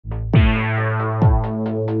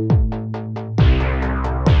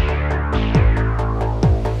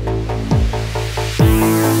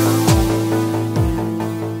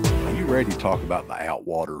talk about the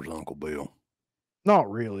Outwaters, Uncle Bill?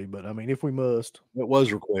 Not really, but I mean, if we must. It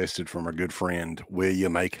was requested from our good friend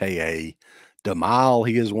William, aka Dumile.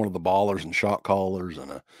 He is one of the ballers and shot callers, and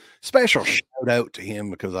a special shout out to him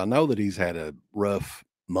because I know that he's had a rough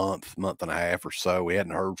month and a half or so. We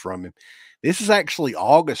hadn't heard from him. This is actually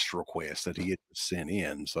August's request that he had sent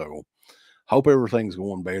in. So hope everything's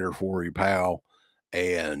going better for you, pal.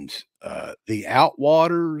 And The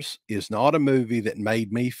Outwaters is not a movie that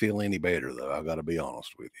made me feel any better, though. I got to be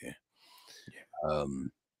honest with you.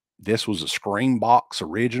 This was a Screenbox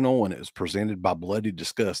original, and it was presented by Bloody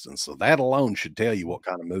Disgusting. So that alone should tell you what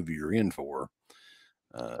kind of movie you're in for.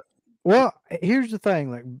 Well, here's the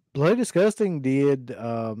thing: like, Bloody Disgusting did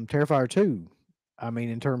Terrifier 2. I mean,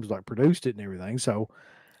 in terms of like produced it and everything. So,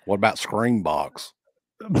 what about Screenbox?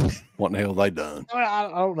 What in the hell they done? I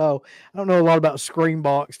don't know. I don't know a lot about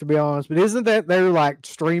Screenbox, to be honest. But isn't that their like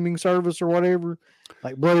streaming service or whatever?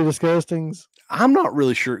 Like Bloody Disgustings? I'm not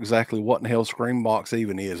really sure exactly what in the hell Screenbox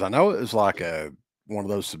even is. I know it was like one of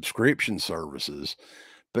those subscription services,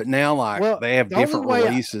 but now they have different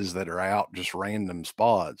releases that are out just random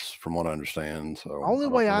spots, from what I understand. So only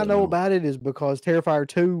way I know about it is because Terrifier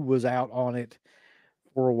 2 was out on it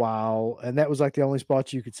for a while, and that was like the only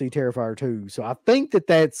spot you could see Terrifier 2. So I think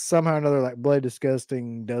that's somehow or another like Bloody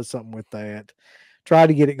Disgusting does something with that. Try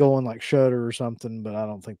to get it going like Shudder or something, but I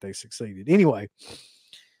don't think they succeeded. Anyway,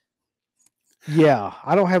 yeah,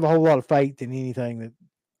 I don't have a whole lot of faith in anything that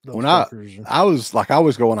when I was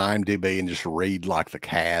going to IMDb and just read like the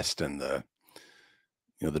cast and the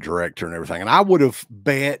director and everything, and I would have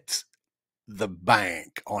bet the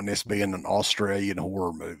bank on this being an Australian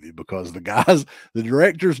horror movie because the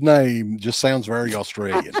director's name just sounds very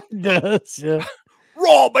Australian. It does, yeah.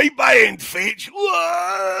 Robbie Banfitch.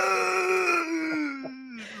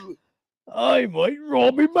 Hi, mate,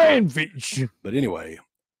 Robbie Banfitch. But anyway,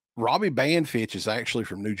 Robbie Banfitch is actually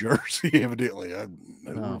from New Jersey, evidently. I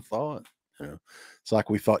never thought. Yeah. It's like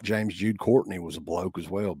we thought James Jude Courtney was a bloke as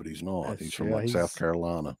well, but he's not. He's from South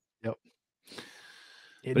Carolina. Yep.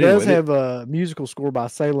 It does have a musical score by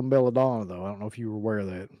Salem Belladonna, though. I don't know if you were aware of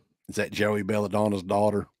that. Is that Joey Belladonna's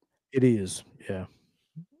daughter? It is, yeah.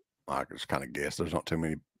 I just kind of guess there's not too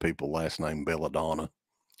many people last name Belladonna.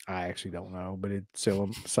 I actually don't know, but it's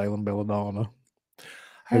Salem Belladonna.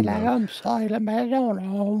 Hello, I'm Salem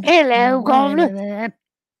Belladonna. Hello, Governor.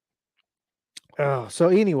 So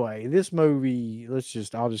anyway, this movie,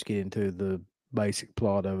 I'll just get into the basic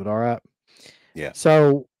plot of it, all right? Yeah.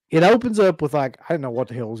 So it opens up with like, I don't know what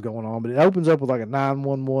the hell was going on, but it opens up with like a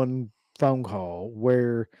 911 phone call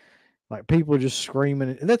where like people are just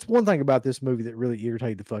screaming. And that's one thing about this movie that really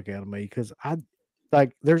irritated the fuck out of me, because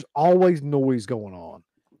there's always noise going on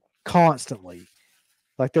constantly.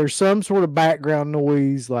 Like there's some sort of background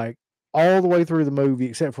noise like all the way through the movie,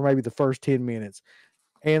 except for maybe the first 10 minutes.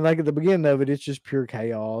 And like at the beginning of it, it's just pure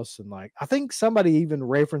chaos. And like, I think somebody even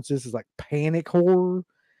referenced this as like panic horror,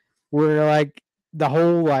 where like the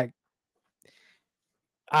whole like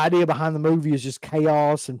idea behind the movie is just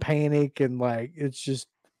chaos and panic. And like, it's just,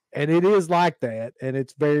 and it is like that. And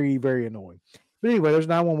it's very, very annoying. But anyway, there's a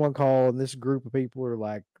 911 call, and this group of people are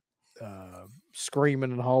like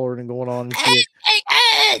screaming and hollering and going on and shit.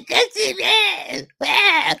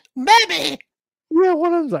 Mommy. Yeah,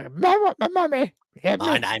 one of them's like, mommy.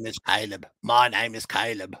 My name is Caleb. My name is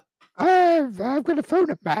Caleb. I've got a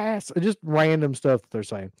phone up my ass. Just random stuff that they're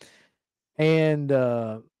saying. And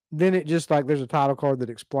then it just like there's a title card that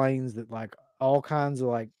explains that like all kinds of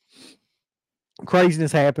like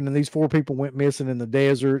craziness happened, and these 4 people went missing in the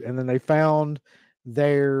desert, and then they found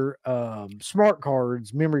their smart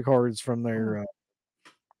cards, memory cards from their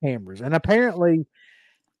cameras. And apparently,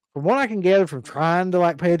 from what I can gather from trying to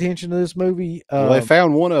like pay attention to this movie, they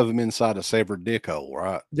found one of them inside a severed dick hole,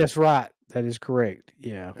 right? That's right. That is correct.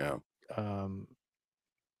 Yeah. Yeah.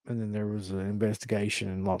 And then there was an investigation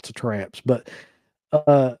and lots of traps. But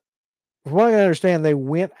from what I understand, they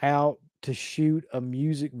went out to shoot a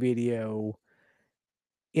music video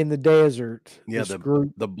in the desert. Yeah,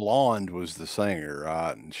 the blonde was the singer,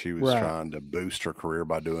 right? And she was trying to boost her career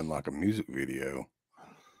by doing like a music video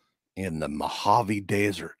in the Mojave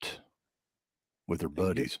Desert with her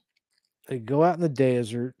buddies. They go out in the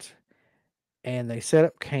desert and they set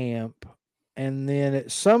up camp. And then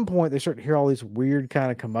at some point they start to hear all these weird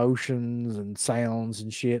kind of commotions and sounds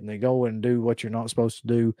and shit. And they go and do what you're not supposed to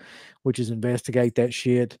do, which is investigate that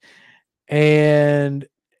shit. And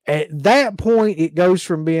at that point, it goes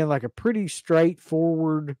from being like a pretty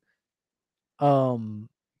straightforward,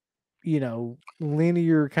 linear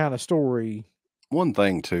kind of story. One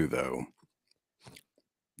thing too, though,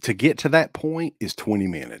 to get to that point is 20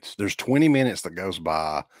 minutes. There's 20 minutes that goes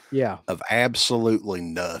by Yeah. of absolutely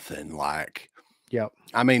nothing. Like, Yep.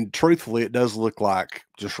 I mean, truthfully, it does look like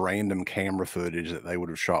just random camera footage that they would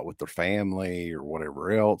have shot with their family or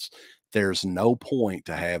whatever else. There's no point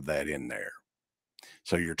to have that in there.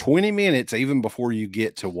 So you're 20 minutes even before you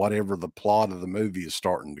get to whatever the plot of the movie is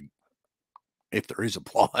starting to, if there is a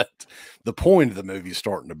plot, the point of the movie is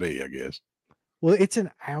starting to be, I guess. Well, it's an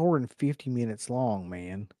hour and 50 minutes long,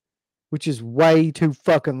 man, which is way too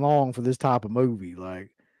fucking long for this type of movie. Like,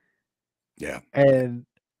 Yeah. and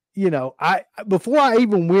you know, I before I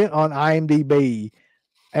even went on IMDb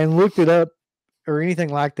and looked it up or anything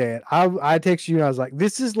like that, I texted you and I was like,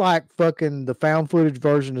 this is like fucking the found footage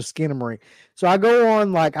version of Skinnamarink. So I go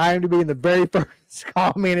on like IMDb and the very first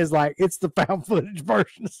comment is like, it's the found footage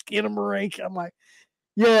version of Skinnamarink. I'm like,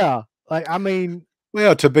 yeah. Like, I mean,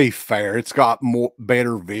 Well, to be fair, it's got more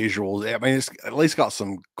better visuals. I mean, it's at least got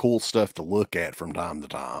some cool stuff to look at from time to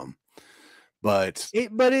time. But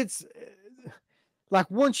but it's like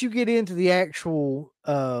once you get into the actual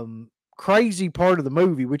crazy part of the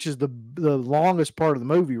movie, which is the longest part of the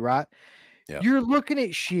movie, right? yeah, You're looking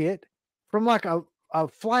at shit from like a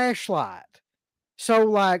flashlight. So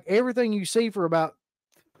like everything you see for about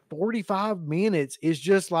 45 minutes is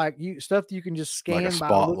just like you stuff that you can just like a scan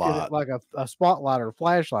by looking at spotlight. like a spotlight or a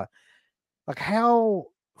flashlight. Like how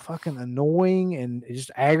fucking annoying and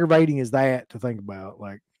just aggravating is that to think about?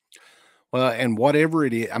 Like, Well, and whatever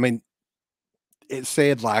it is, I mean, it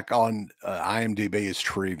said like on IMDb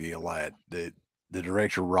trivia that the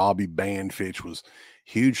director Robbie Banfitch was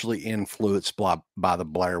hugely influenced by the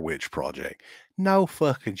Blair Witch Project. No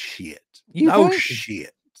fucking shit. you No think?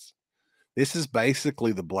 shit. This is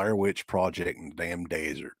basically the Blair Witch Project in the damn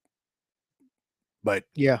desert, but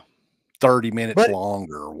Yeah. 30 minutes But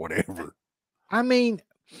longer or whatever. I mean,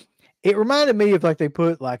 it reminded me of like they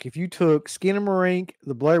put like if you took Skinamarink,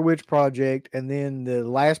 the Blair Witch Project, and then the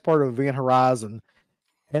last part of Event Horizon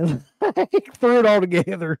and like, threw it all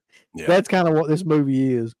together. Yeah. That's kind of what this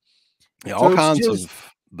movie is. Yeah, all So it's kinds just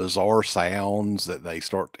of bizarre sounds that they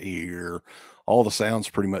start to hear. All the sounds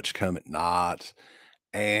pretty much come at night,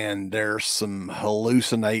 and there's some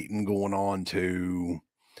hallucinating going on too,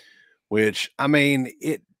 which I mean,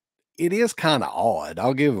 it is kind of odd.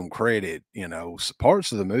 I'll give them credit.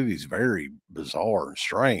 Parts of the movie is very bizarre and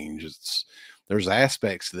strange. There's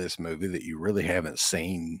aspects to this movie that you really haven't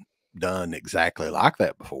seen done exactly like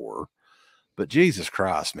that before. But Jesus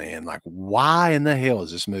Christ, man, like why in the hell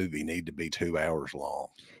does this movie need to be 2 hours long?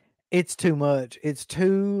 it's too much. It's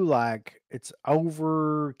too like it's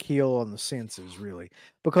overkill on the senses, really.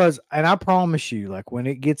 Because and I promise you, like when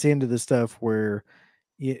it gets into the stuff where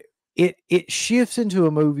it shifts into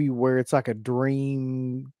a movie where it's like a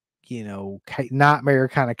dream, nightmare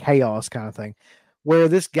kind of chaos kind of thing, where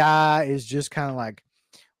this guy is just kind of like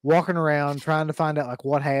walking around trying to find out like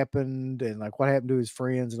what happened and like what happened to his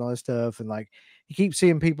friends and all this stuff. And like he keeps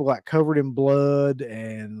seeing people like covered in blood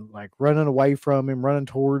and like running away from him, running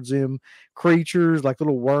towards him, creatures like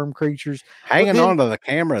little worm creatures. But Hanging then, on to the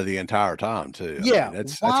camera the entire time too. I mean, yeah,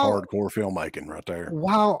 that's while hardcore filmmaking right there.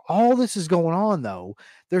 while all this is going on though,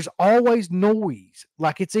 there's always noise.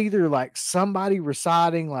 Like it's either like somebody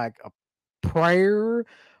reciting like a prayer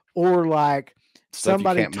or like Stuff you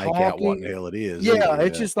somebody can't make out what in talking. the hell it is Yeah, either.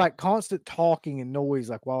 it's Yeah. just like constant talking and noise,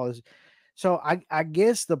 like while this. So I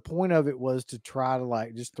guess the point of it was to try to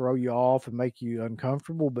like just throw you off and make you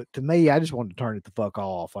uncomfortable. But to me, I just wanted to turn it the fuck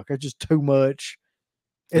off. Like it's just too much.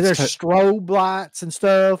 And It's there's strobe lights and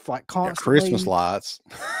stuff like yeah, Christmas constantly. lights.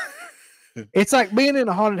 It's like being in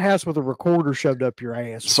a haunted house with a recorder shoved up your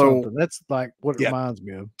ass or So something. That's like what it yeah, reminds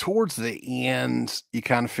me of. towards the end, you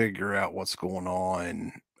kind of figure out what's going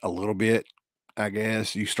on a little bit, I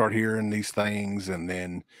guess. You start hearing these things, and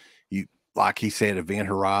then you, like he said, Event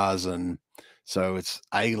Horizon. So it's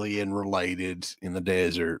alien related in the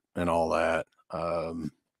desert and all that.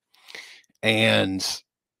 And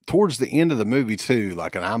towards the end of the movie, too,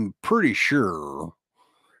 like, and I'm pretty sure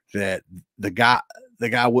that the guy the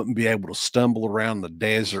guy wouldn't be able to stumble around the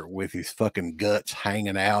desert with his fucking guts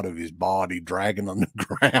hanging out of his body, dragging on the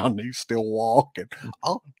ground. He's still walking.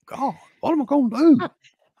 Oh God, what am I gonna do?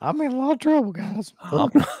 I'm in a lot of trouble, guys. I'm,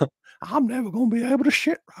 Oh, I'm never gonna be able to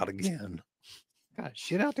shit right again. gotta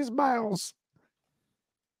shit out his bowels.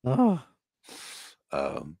 Oh,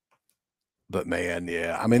 Um, but man,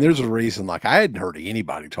 yeah, I mean, there's a reason. Like, I hadn't heard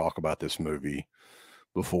anybody talk about this movie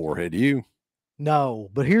before. Had you? no,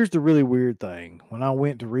 but here's the really weird thing. When I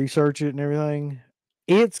went to research it and everything,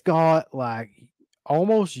 it's got like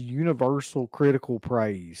almost universal critical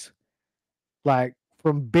praise. Like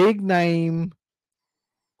from big name,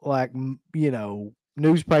 like,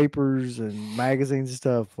 newspapers and magazines and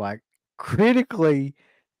stuff, like critically,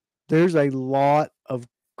 there's a lot of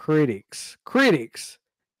critics.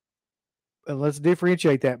 And let's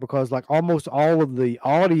differentiate that because like almost all of the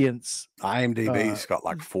audience, IMDb's got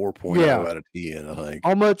like 4.0 yeah, out of 10, I think.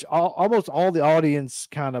 almost all the audience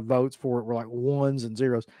kind of votes for it were like ones and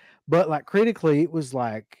zeros. But like critically, it was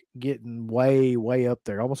like getting way, way up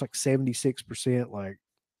there, almost like 76% like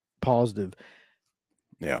positive.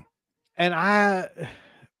 Yeah. And I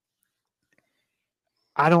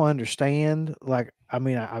don't understand. Like, I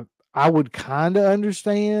mean, I would kind of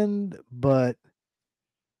understand, but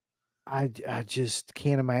I just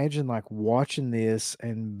can't imagine like watching this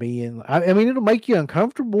and being. I mean, it'll make you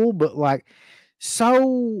uncomfortable, but like,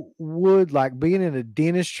 so would like being in a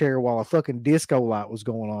dentist chair while a fucking disco light was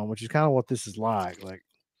going on, which is kind of what this is like. Like,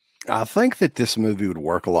 I think that this movie would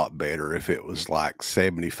work a lot better if it was like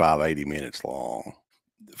 75, 80 minutes long.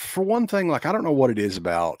 For one thing, like, I don't know what it is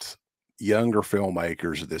about younger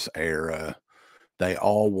filmmakers of this era. They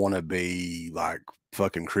all want to be like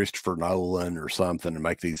fucking Christopher Nolan or something and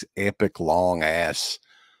make these epic long ass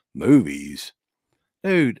movies.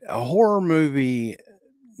 Dude, a horror movie,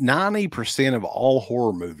 90% of all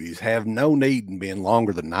horror movies have no need in being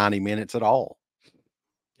longer than 90 minutes at all.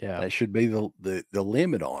 yeah, That should be the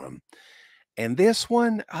limit on them. And this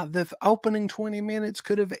one, the opening 20 minutes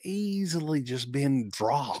could have easily just been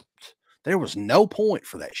dropped. There was no point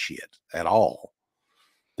for that shit at all.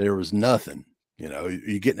 There was nothing. You know,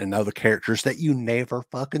 you're getting to know the characters that you never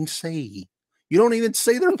fucking see. You don't even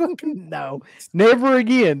see their fucking no, never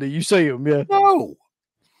again do you see them. Yeah, no.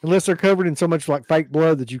 unless they're covered in so much like fake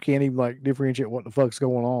blood that you can't even like differentiate what the fuck's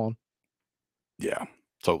going on. Yeah.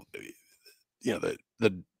 So, you know,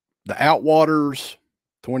 the Outwaters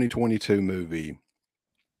 2022 movie.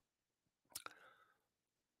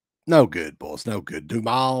 No good, boys. No good.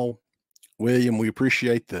 Dumile, William, we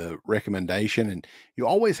appreciate the recommendation. And you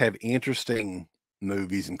always have interesting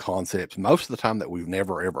movies and concepts most of the time that we've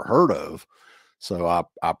never ever heard of. So I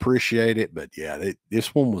appreciate it. But yeah,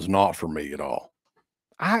 this one was not for me at all.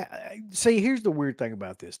 I see. Here's the weird thing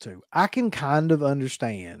about this too. I can kind of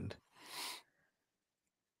understand,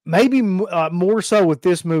 maybe more so with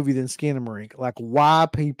this movie than Skinamarink, like why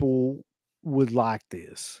people would like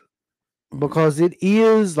this Mhm. because it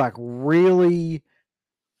is like really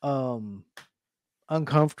um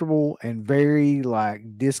uncomfortable and very like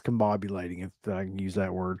discombobulating, if I can use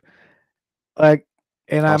that word. Like,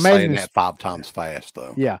 and I I'll imagine saying it's that 5 times fast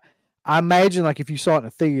though. yeah. I imagine like if you saw it in a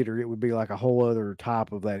theater, it would be like a whole other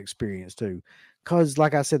type of that experience too. Cause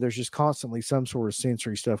like I said, there's just constantly some sort of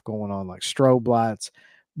sensory stuff going on, like strobe lights,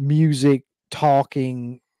 music,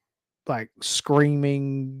 talking, like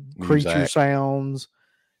screaming, creature Muzak. sounds.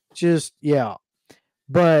 Just yeah.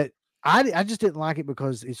 But I just didn't like it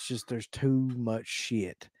because it's just there's too much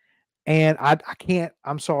shit. And I can't,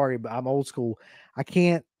 I'm sorry, but I'm old school. I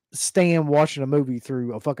can't stand watching a movie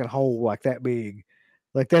through a fucking hole like that big.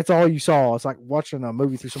 Like that's all you saw. It's like watching a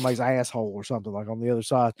movie through somebody's asshole or something like on the other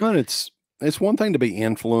side. And it's one thing to be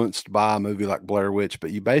influenced by a movie like Blair Witch, but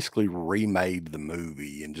you basically remade the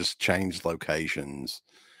movie and just changed locations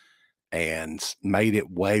and made it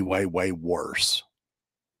way, way, way worse.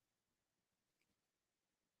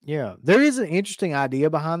 Yeah. There is an interesting idea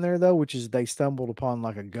behind there though, which is they stumbled upon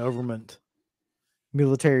like a government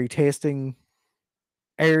military testing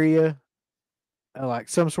area, like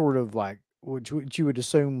some sort of like which you would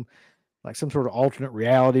assume like some sort of alternate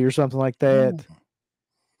reality or something like that. Mm.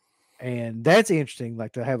 And that's interesting,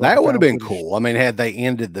 like to have like a That would have found been footage. cool. I mean, had they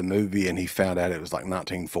ended the movie and he found out it was like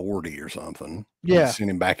 1940 or something, and Yeah. sent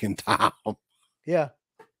him back in time. Yeah.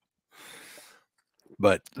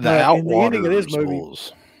 But the But in the ending of this Outwaters movie,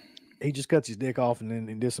 was he just cuts his dick off and then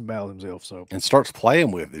he disembowels himself. So and starts playing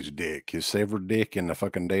with his dick, his severed dick in the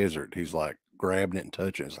fucking desert. He's like grabbing it and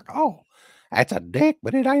touching it. It's like, oh, that's a dick,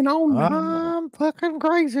 but it ain't on me no more. I'm fucking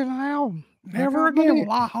crazy now. I Never got my again dick.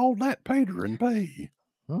 will I hold that Peter and pay.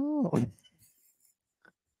 Oh,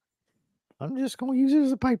 I'm just gonna use it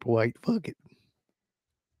as a paperweight. Fuck it.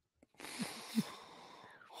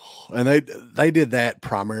 And they did that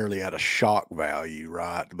primarily out of shock value,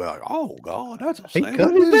 right? To be like, oh God, that's a He cut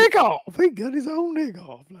severed his dick. dick off. He cut his own dick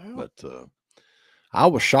off now. But I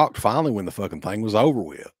was shocked finally when the fucking thing was over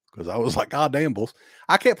with because I was like, God damn, bulls.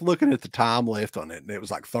 I kept looking at the time left on it, and it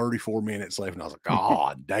was like 34 minutes left, and I was like,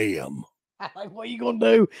 God damn. Like, what are you gonna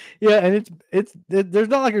do? Yeah, and there's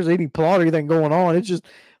not like there's any plot or anything going on. It's just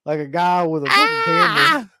like a guy with a fucking camera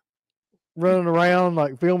Ah! running around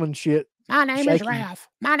like filming shit. My name is Shaky. Ralph.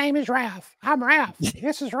 My name is Ralph. I'm Ralph.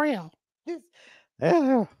 This is real.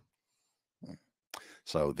 Yeah.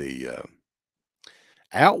 So the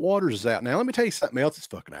Outwaters is out now. Let me tell you something else that's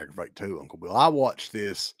fucking aggravating too, Uncle Bill. I watched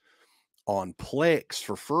this on Plex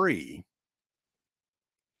for free.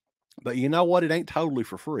 But you know what? It ain't totally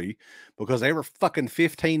for free because every fucking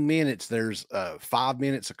 15 minutes there's 5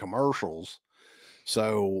 minutes of commercials.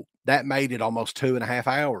 So that made it almost 2.5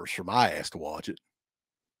 hours for my ass to watch it.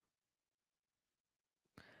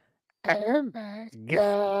 Oh my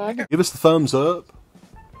God. Give us the thumbs up,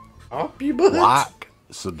 Up your butt. like,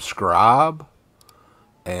 subscribe.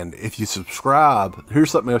 And if you subscribe,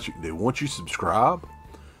 here's something else you can do. Once you subscribe,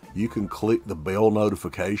 you can click the bell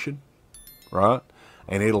notification, right?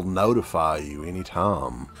 And it'll notify you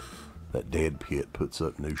anytime that Dead Pit puts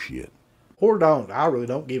up new shit. Or don't. I really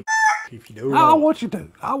don't give a if you do or I not. want you to.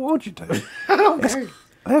 I want you to. I don't care.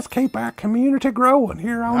 Let's keep our community growing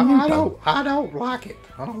here on YouTube. I don't like it.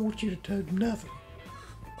 I don't want you to touch nothing.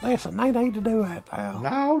 Listen, they need to do that, pal.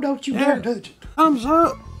 No, don't you dare touch it. Thumbs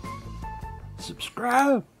up,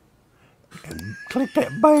 subscribe, and click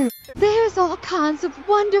that bell. There's all kinds of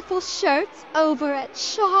wonderful shirts over at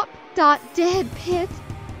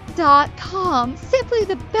shop.deadpit.com. Simply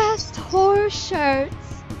the best horror shirts.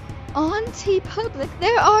 On TeePublic,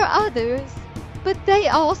 there are others, but they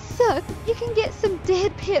all suck. You can get some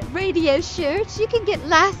Dead Pit radio shirts. You can get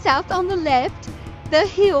Last South on the Left. The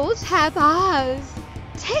Hills Have Eyes.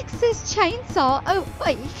 Texas Chainsaw. Oh,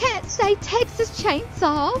 wait, you can't say Texas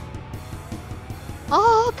Chainsaw.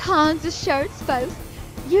 All kinds of shirts, folks.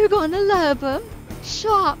 You're gonna love them.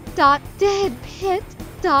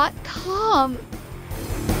 Shop.deadpit.com.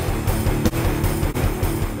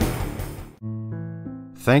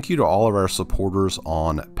 Thank you to all of our supporters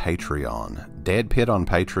on Patreon. Dead Pit on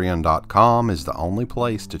Patreon.com is the only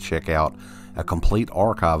place to check out a complete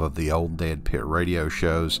archive of the old Dead Pit radio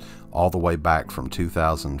shows all the way back from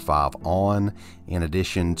 2005 on, in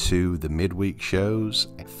addition to the midweek shows,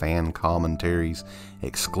 fan commentaries,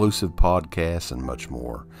 exclusive podcasts, and much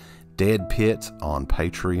more. Dead Pit on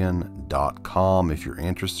Patreon.com if you're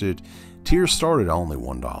interested. Tiers start at only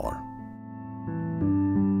 $1.